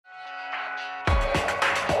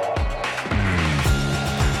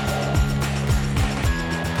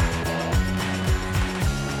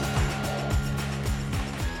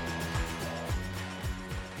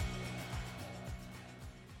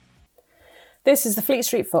This is the Fleet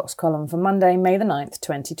Street Fox column for Monday, May the 9th,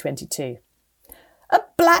 2022. A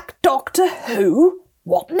black Doctor Who?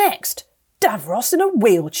 What next? Davros in a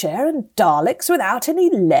wheelchair and Daleks without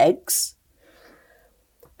any legs?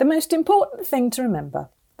 The most important thing to remember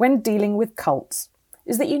when dealing with cults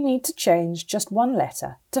is that you need to change just one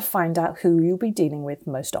letter to find out who you'll be dealing with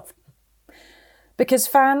most often. Because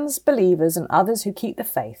fans, believers and others who keep the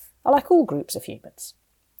faith are like all groups of humans.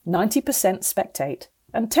 90% spectate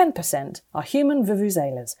and 10% are human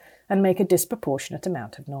vuvuzelas and make a disproportionate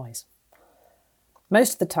amount of noise.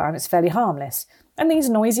 Most of the time it's fairly harmless, and these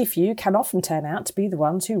noisy few can often turn out to be the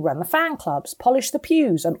ones who run the fan clubs, polish the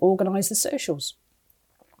pews and organise the socials.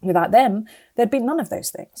 Without them, there'd be none of those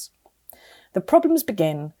things. The problems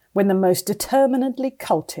begin when the most determinedly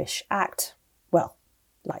cultish act, well,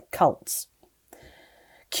 like cults.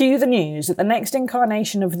 Cue the news that the next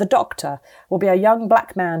incarnation of the Doctor will be a young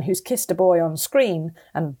black man who's kissed a boy on screen,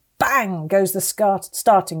 and bang goes the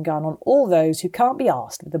starting gun on all those who can't be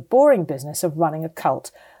asked with the boring business of running a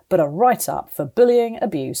cult, but are right up for bullying,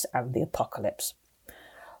 abuse and the apocalypse.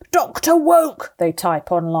 "Doctor woke," they type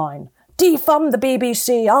online. "Defund the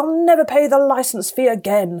BBC, I'll never pay the licence fee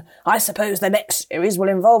again. I suppose the next series will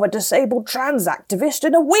involve a disabled trans activist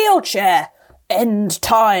in a wheelchair. End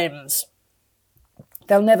times."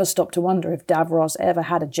 They'll never stop to wonder if Davros ever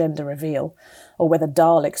had a gender reveal, or whether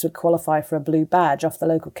Daleks would qualify for a blue badge off the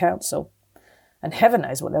local council. And heaven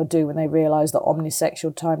knows what they'll do when they realise that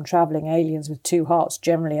omnisexual time-travelling aliens with two hearts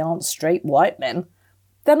generally aren't straight white men.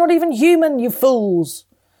 They're not even human, you fools!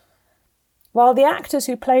 While the actors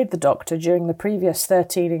who played the Doctor during the previous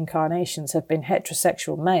 13 incarnations have been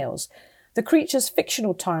heterosexual males, the creature's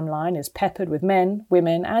fictional timeline is peppered with men,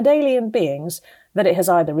 women and alien beings that it has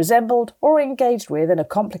either resembled or engaged with in a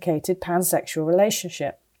complicated pansexual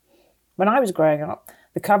relationship. When I was growing up,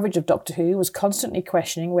 the coverage of Doctor Who was constantly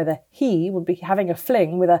questioning whether he would be having a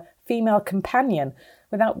fling with a female companion,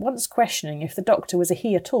 without once questioning if the Doctor was a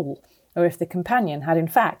he at all, or if the companion had in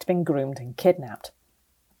fact been groomed and kidnapped.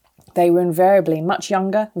 They were invariably much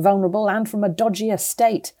younger, vulnerable and from a dodgy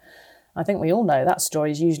estate. I think we all know that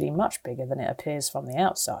story is usually much bigger than it appears from the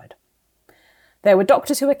outside. There were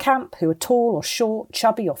doctors who were camp, who were tall or short,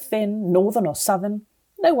 chubby or thin, northern or southern.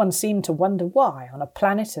 No one seemed to wonder why, on a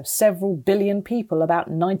planet of several billion people, about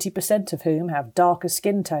 90% of whom have darker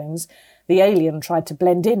skin tones, the alien tried to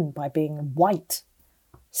blend in by being white.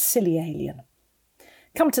 Silly alien.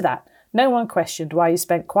 Come to that, no one questioned why you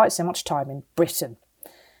spent quite so much time in Britain.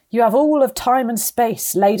 You have all of time and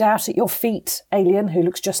space laid out at your feet, alien who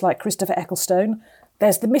looks just like Christopher Ecclestone.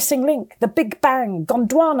 There's the missing link, the Big Bang,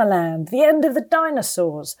 Gondwana Land, the end of the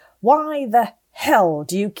dinosaurs. Why the hell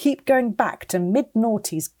do you keep going back to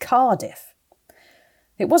mid-noughties Cardiff?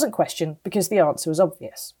 It wasn't questioned because the answer was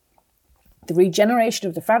obvious. The regeneration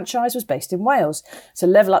of the franchise was based in Wales, to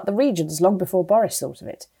level up the regions long before Boris thought of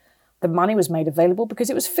it. The money was made available because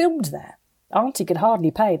it was filmed there. Auntie could hardly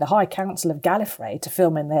pay the High Council of Gallifrey to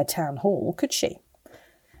film in their town hall, could she?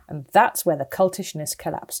 And that's where the cultishness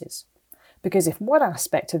collapses. Because if one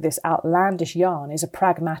aspect of this outlandish yarn is a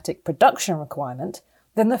pragmatic production requirement,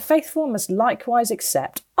 then the faithful must likewise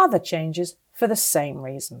accept other changes for the same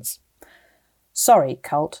reasons. Sorry,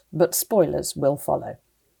 cult, but spoilers will follow.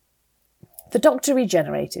 The Doctor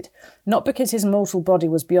regenerated, not because his mortal body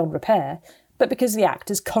was beyond repair, but because the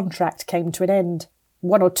actor's contract came to an end.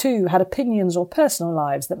 One or two had opinions or personal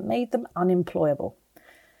lives that made them unemployable.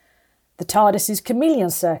 The TARDIS's chameleon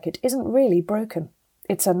circuit isn't really broken.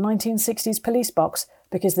 It's a 1960s police box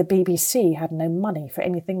because the BBC had no money for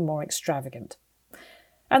anything more extravagant.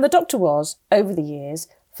 And the Doctor was, over the years,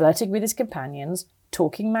 flirting with his companions,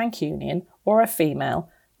 talking Mancunian or a female,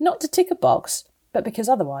 not to tick a box, but because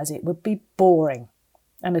otherwise it would be boring.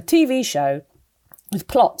 And a TV show with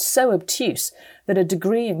plots so obtuse that a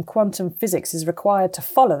degree in quantum physics is required to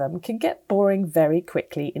follow them can get boring very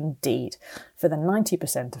quickly indeed for the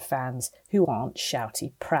 90% of fans who aren't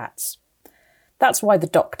shouty prats. That's why the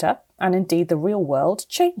Doctor, and indeed the real world,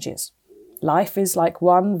 changes. Life is like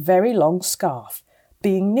one very long scarf,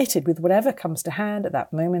 being knitted with whatever comes to hand at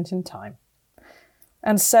that moment in time.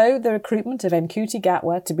 And so the recruitment of Ncuti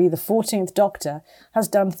Gatwa to be the 14th Doctor has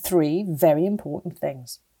done three very important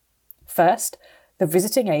things. First, the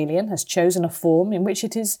visiting alien has chosen a form in which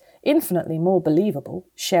it is infinitely more believable,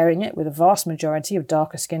 sharing it with a vast majority of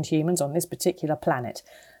darker-skinned humans on this particular planet,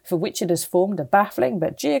 for which it has formed a baffling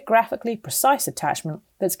but geographically precise attachment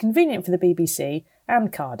that's convenient for the BBC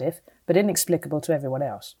and Cardiff, but inexplicable to everyone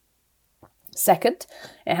else. Second,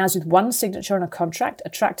 it has with one signature on a contract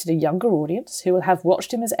attracted a younger audience who will have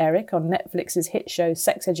watched him as Eric on Netflix's hit show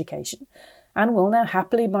Sex Education, and will now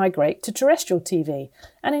happily migrate to terrestrial TV,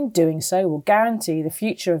 and in doing so will guarantee the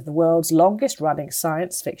future of the world's longest-running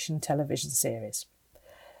science fiction television series.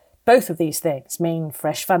 Both of these things mean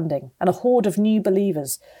fresh funding and a horde of new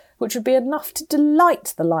believers, which would be enough to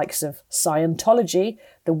delight the likes of Scientology,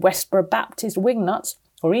 the Westboro Baptist Wingnuts,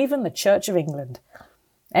 or even the Church of England.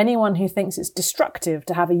 Anyone who thinks it's destructive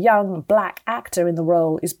to have a young black actor in the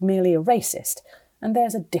role is merely a racist, and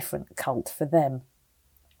there's a different cult for them.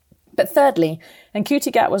 But thirdly,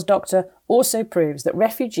 Ncuti Gatwa's Doctor also proves that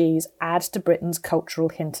refugees add to Britain's cultural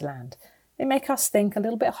hinterland. They make us think a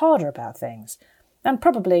little bit harder about things, and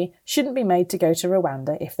probably shouldn't be made to go to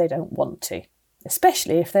Rwanda if they don't want to,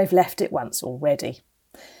 especially if they've left it once already.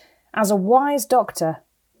 As a wise doctor,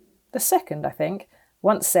 the second, I think,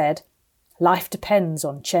 once said, "Life depends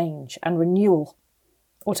on change and renewal."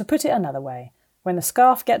 Or to put it another way, when the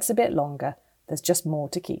scarf gets a bit longer, there's just more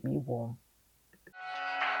to keep you warm.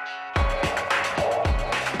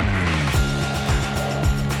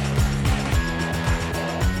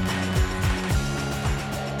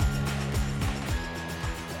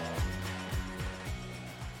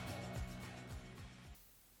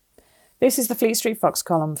 This is the Fleet Street Fox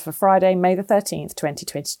column for Friday, May the 13th,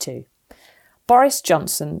 2022. Boris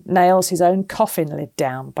Johnson nails his own coffin lid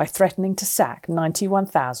down by threatening to sack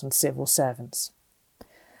 91,000 civil servants.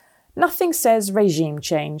 Nothing says regime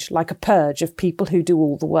change like a purge of people who do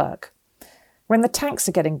all the work. When the tanks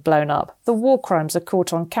are getting blown up, the war crimes are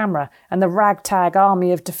caught on camera, and the ragtag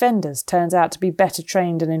army of defenders turns out to be better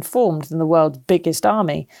trained and informed than the world's biggest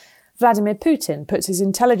army, Vladimir Putin puts his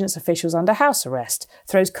intelligence officials under house arrest,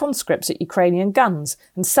 throws conscripts at Ukrainian guns,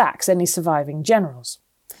 and sacks any surviving generals.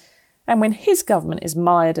 And when his government is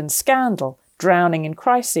mired in scandal, drowning in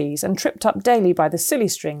crises, and tripped up daily by the silly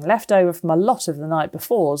string left over from a lot of the night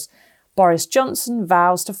befores, Boris Johnson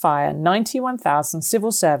vows to fire 91,000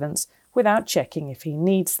 civil servants without checking if he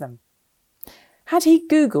needs them. Had he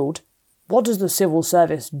Googled, "What does the civil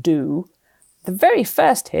service do?" the very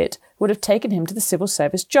first hit would have taken him to the Civil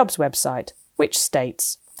Service Jobs website, which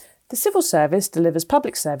states, "The civil service delivers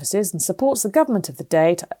public services and supports the government of the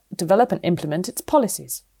day to develop and implement its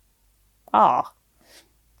policies." Ah.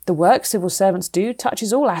 The work civil servants do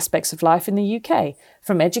touches all aspects of life in the UK,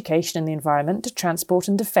 from education and the environment to transport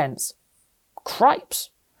and defence.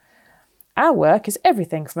 Cripes! Our work is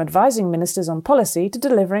everything from advising ministers on policy to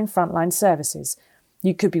delivering frontline services.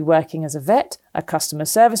 You could be working as a vet, a customer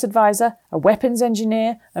service advisor, a weapons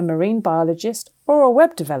engineer, a marine biologist, or a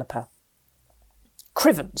web developer.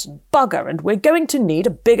 Crivens and bugger, and we're going to need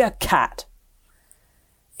a bigger cat.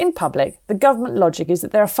 In public, the government logic is that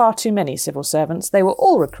there are far too many civil servants. They were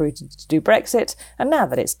all recruited to do Brexit, and now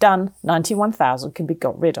that it's done, 91,000 can be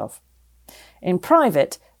got rid of. In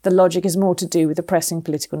private, the logic is more to do with the pressing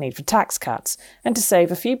political need for tax cuts, and to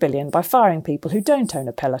save a few billion by firing people who don't own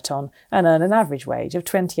a Peloton and earn an average wage of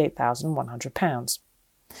 £28,100.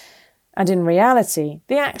 And in reality,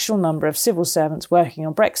 the actual number of civil servants working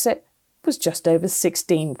on Brexit was just over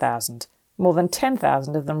 16,000. More than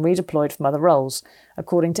 10,000 of them redeployed from other roles,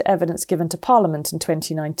 according to evidence given to Parliament in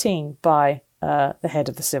 2019 by the head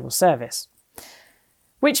of the civil service.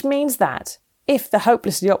 Which means that, if the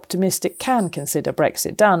hopelessly optimistic can consider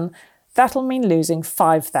Brexit done, that'll mean losing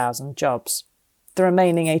 5,000 jobs. The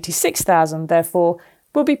remaining 86,000, therefore,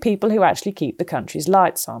 will be people who actually keep the country's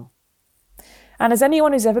lights on. And as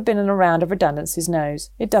anyone who's ever been in a round of redundancies knows,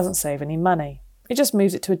 it doesn't save any money. It just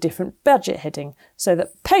moves it to a different budget heading, so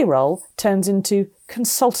that payroll turns into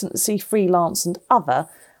consultancy, freelance and other,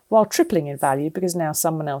 while tripling in value because now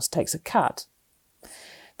someone else takes a cut.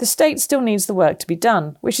 The state still needs the work to be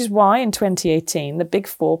done, which is why in 2018 the Big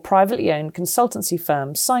Four privately owned consultancy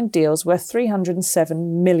firms signed deals worth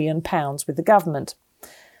 £307 million with the government.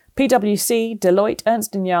 PwC, Deloitte,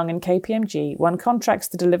 Ernst & Young and KPMG won contracts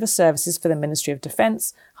to deliver services for the Ministry of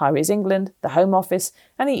Defence, Highways England, the Home Office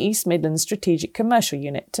and the East Midlands Strategic Commercial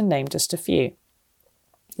Unit, to name just a few.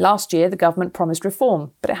 Last year the government promised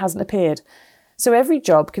reform, but it hasn't appeared. So every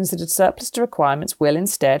job considered surplus to requirements will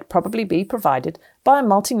instead probably be provided by a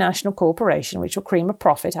multinational corporation which will cream a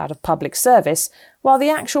profit out of public service, while the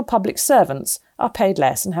actual public servants are paid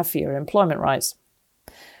less and have fewer employment rights.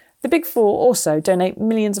 The Big Four also donate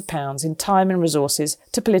millions of pounds in time and resources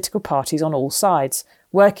to political parties on all sides,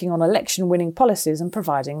 working on election-winning policies and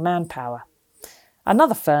providing manpower.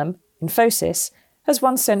 Another firm, Infosys, has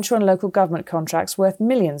won central and local government contracts worth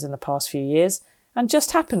millions in the past few years, and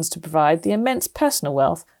just happens to provide the immense personal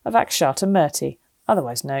wealth of Akshata Murthy,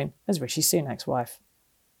 otherwise known as Rishi Sunak's wife.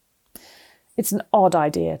 It's an odd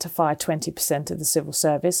idea to fire 20% of the civil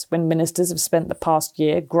service when ministers have spent the past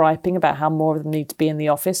year griping about how more of them need to be in the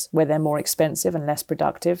office, where they're more expensive and less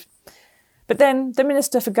productive. But then the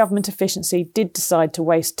Minister for Government Efficiency did decide to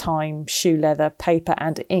waste time, shoe leather, paper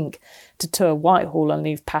and ink to tour Whitehall and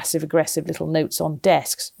leave passive-aggressive little notes on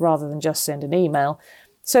desks rather than just send an email,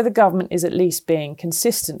 so the government is at least being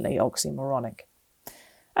consistently oxymoronic.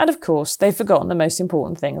 And of course, they've forgotten the most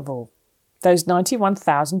important thing of all. Those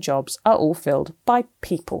 91,000 jobs are all filled by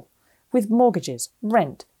people, with mortgages,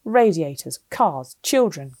 rent, radiators, cars,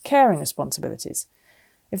 children, caring responsibilities.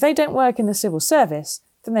 If they don't work in the civil service,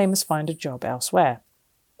 then they must find a job elsewhere.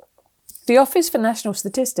 The Office for National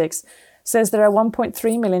Statistics says there are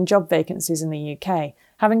 1.3 million job vacancies in the UK,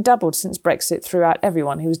 having doubled since Brexit threw out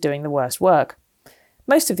everyone who was doing the worst work.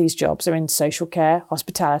 Most of these jobs are in social care,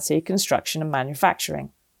 hospitality, construction and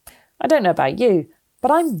manufacturing. I don't know about you,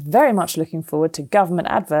 but I'm very much looking forward to government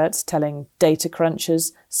adverts telling data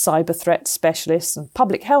crunchers, cyber threat specialists and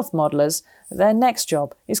public health modellers that their next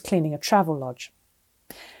job is cleaning a travel lodge.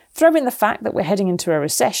 Throw in the fact that we're heading into a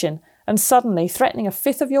recession, and suddenly threatening a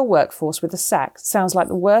fifth of your workforce with a sack sounds like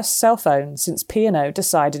the worst self-own since P&O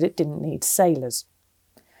decided it didn't need sailors.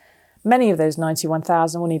 Many of those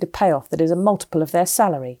 91,000 will need a payoff that is a multiple of their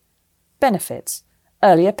salary. Benefits,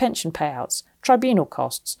 earlier pension payouts, tribunal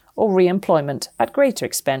costs, or re-employment at greater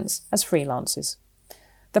expense as freelancers.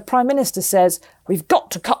 The Prime Minister says, "We've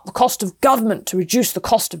got to cut the cost of government to reduce the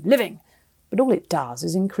cost of living," but all it does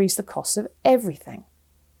is increase the cost of everything.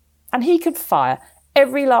 And he could fire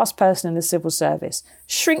every last person in the civil service,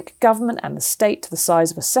 shrink government and the state to the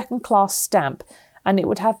size of a second-class stamp, and it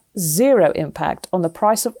would have zero impact on the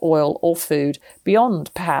price of oil or food, beyond,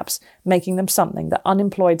 perhaps, making them something that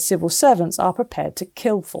unemployed civil servants are prepared to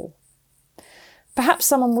kill for. Perhaps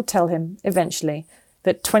someone will tell him, eventually,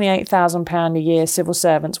 that £28,000 a year civil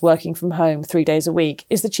servants working from home 3 days a week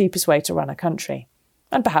is the cheapest way to run a country.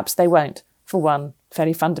 And perhaps they won't, for one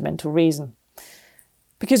fairly fundamental reason.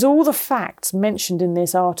 Because all the facts mentioned in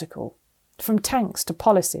this article, from tanks to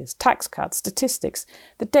policies, tax cuts, statistics,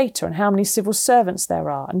 the data on how many civil servants there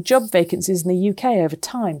are and job vacancies in the UK over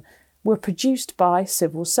time, were produced by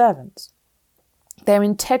civil servants. They're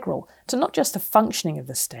integral to not just the functioning of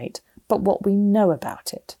the state, but what we know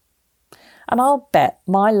about it. And I'll bet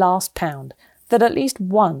my last pound that at least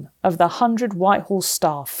one of the 100 Whitehall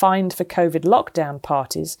staff fined for COVID lockdown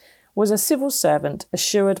parties was a civil servant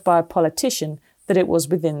assured by a politician that it was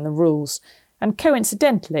within the rules, and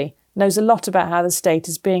coincidentally knows a lot about how the state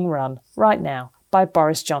is being run right now by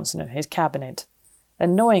Boris Johnson and his cabinet.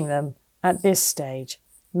 Annoying them at this stage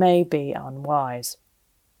may be unwise.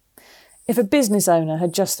 If a business owner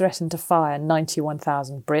had just threatened to fire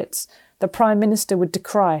 91,000 Brits, the Prime Minister would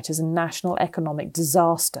decry it as a national economic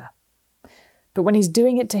disaster. But when he's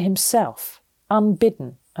doing it to himself,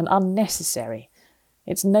 unbidden and unnecessary,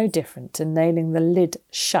 it's no different to nailing the lid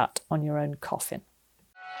shut on your own coffin.